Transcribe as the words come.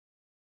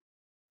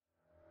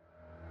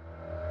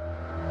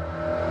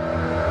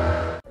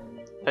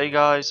Hey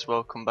guys,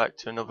 welcome back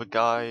to another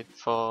guide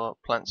for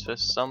Plants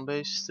vs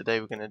Zombies. Today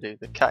we're going to do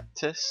the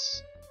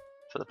cactus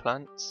for the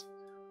plants.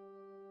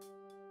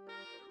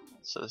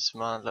 So this is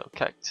my little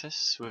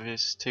cactus with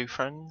his two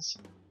friends.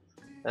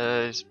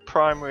 His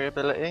primary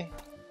ability,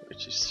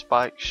 which is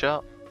spike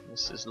shot.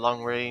 This is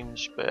long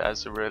range but it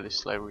has a really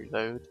slow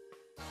reload.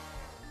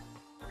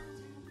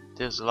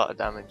 Deals a lot of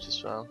damage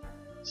as well.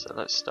 So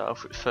let's start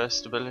off with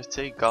first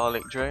ability,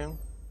 garlic drone.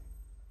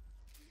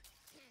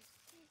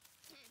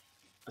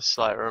 It's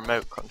like a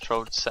remote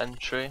controlled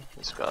sentry.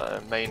 It's got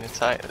a main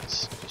attack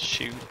that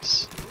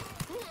shoots.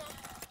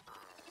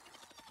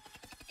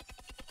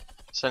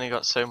 It's only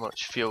got so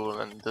much fuel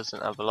and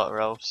doesn't have a lot of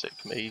health, so it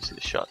can be easily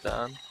shot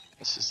down.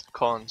 This is the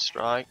corn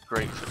strike,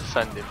 great for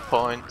defending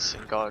points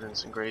in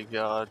gardens and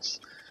graveyards.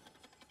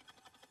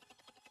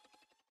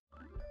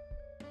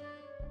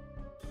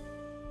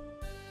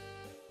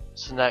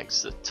 So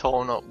next the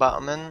Tallnut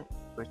Battlement,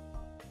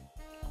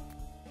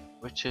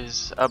 which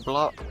is a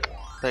block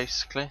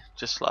basically,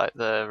 just like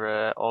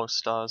their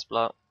All-Stars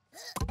block,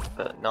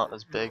 but not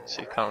as big,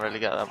 so you can't really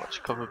get that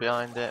much cover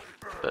behind it.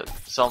 But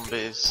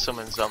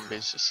summon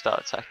zombies just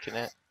start attacking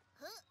it.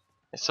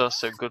 It's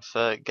also good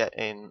for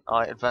getting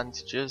height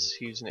advantages,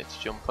 using it to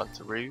jump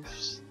onto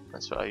roofs.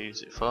 That's what I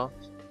use it for.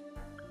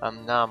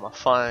 Now the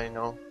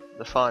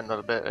final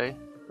ability,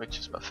 which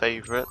is my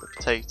favourite, the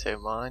potato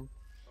mine.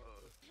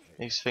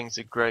 These things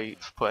are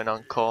great for putting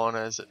on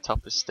corners at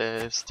top of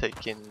stairs,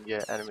 taking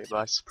your enemy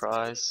by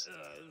surprise.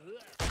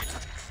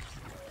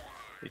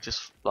 You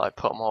just like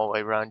put them all the way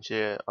around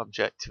your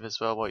objective as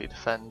well while you're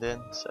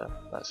defending, so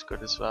that's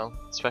good as well.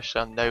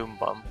 Especially on gnome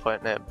bomb,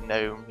 pointing at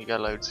gnome, you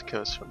get loads of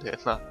kills from doing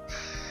that.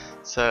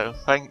 So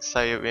thanks,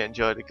 I hope you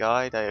enjoyed the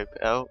guide, I hope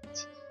it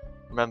helped.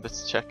 Remember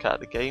to check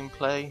out the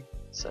gameplay,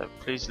 so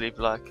please leave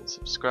a like and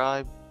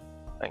subscribe.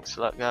 Thanks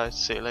a lot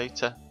guys, see you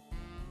later.